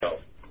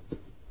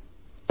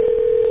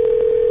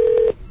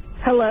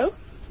Hello?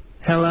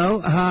 Hello?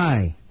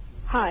 Hi.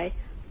 Hi.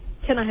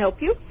 Can I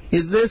help you?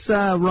 Is this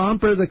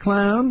Romper the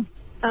Clown?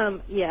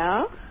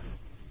 Yeah.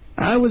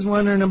 I was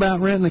wondering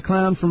about renting a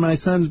clown for my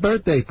son's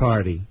birthday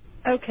party.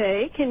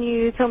 Okay. Can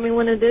you tell me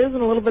when it is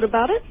and a little bit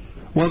about it?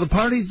 Well, the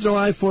party's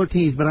July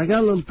 14th, but I got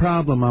a little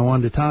problem I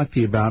wanted to talk to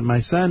you about.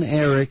 My son,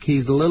 Eric,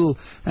 he's a little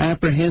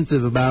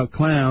apprehensive about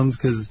clowns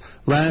because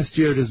last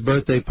year at his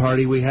birthday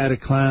party we had a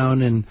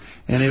clown, and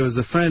it was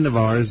a friend of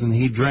ours, and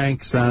he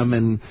drank some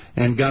and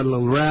got a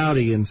little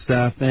rowdy and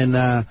stuff. And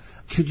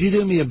could you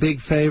do me a big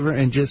favor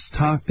and just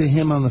talk to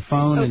him on the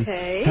phone and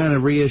kind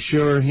of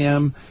reassure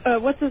him?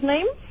 What's his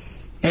name?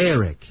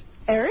 Eric.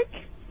 Eric?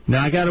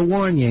 Now, I got to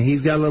warn you,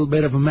 he's got a little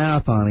bit of a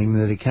mouth on him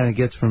that he kind of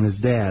gets from his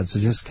dad, so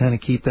just kind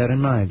of keep that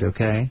in mind,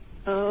 okay?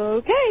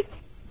 Okay.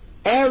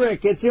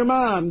 Eric, it's your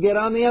mom. Get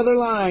on the other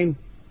line.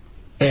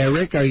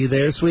 Eric, are you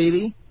there,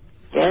 sweetie?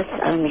 Yes,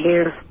 I'm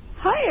here.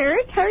 Hi,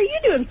 Eric. How are you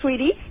doing,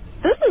 sweetie?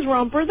 This is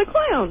Romper the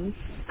Clown.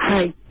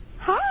 Hi.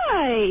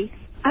 Hi.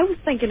 I was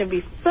thinking it'd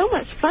be so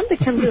much fun to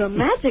come to a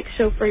magic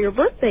show for your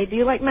birthday. Do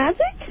you like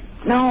magic?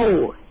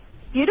 No.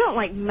 You don't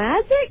like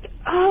magic?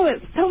 Oh,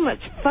 it's so much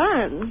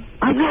fun.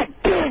 I'm not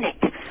doing it.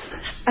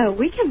 Oh,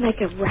 we can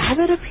make a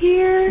rabbit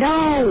appear.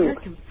 No.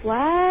 American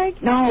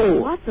flag.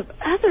 No. Lots of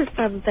other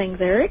fun things,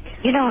 Eric.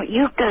 You know,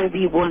 you've got to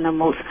be one of the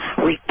most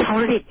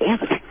retarded,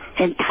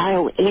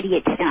 infantile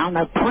idiots on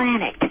the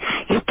planet.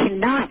 You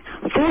cannot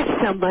force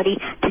somebody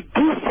to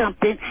do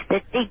something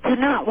that they do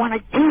not want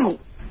to do.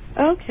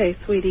 Okay,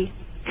 sweetie.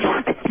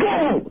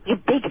 Go, you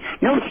big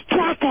nose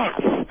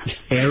jackass.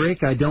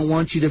 Eric, I don't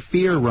want you to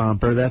fear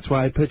Romper. That's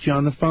why I put you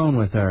on the phone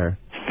with her.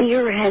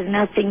 Fear has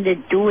nothing to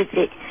do with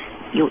it,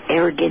 you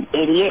arrogant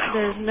idiot.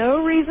 There's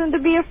no reason to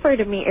be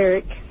afraid of me,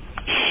 Eric.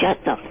 Shut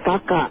the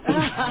fuck up.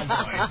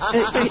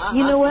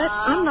 You know what?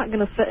 I'm not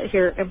going to sit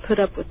here and put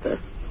up with this.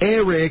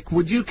 Eric,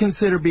 would you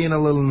consider being a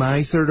little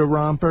nicer to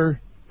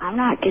Romper? I'm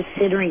not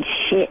considering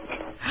shit.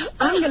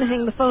 I'm going to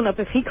hang the phone up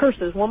if he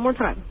curses one more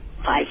time.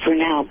 Bye for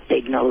now,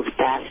 big-nosed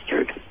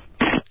bastard.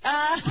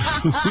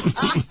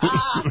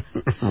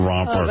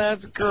 Romper. Oh,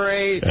 that's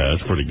great. Yeah,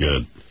 that's pretty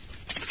good.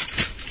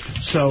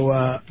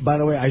 So, by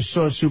the way, I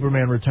saw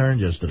Superman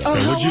Returns yesterday. Oh,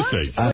 what'd you think?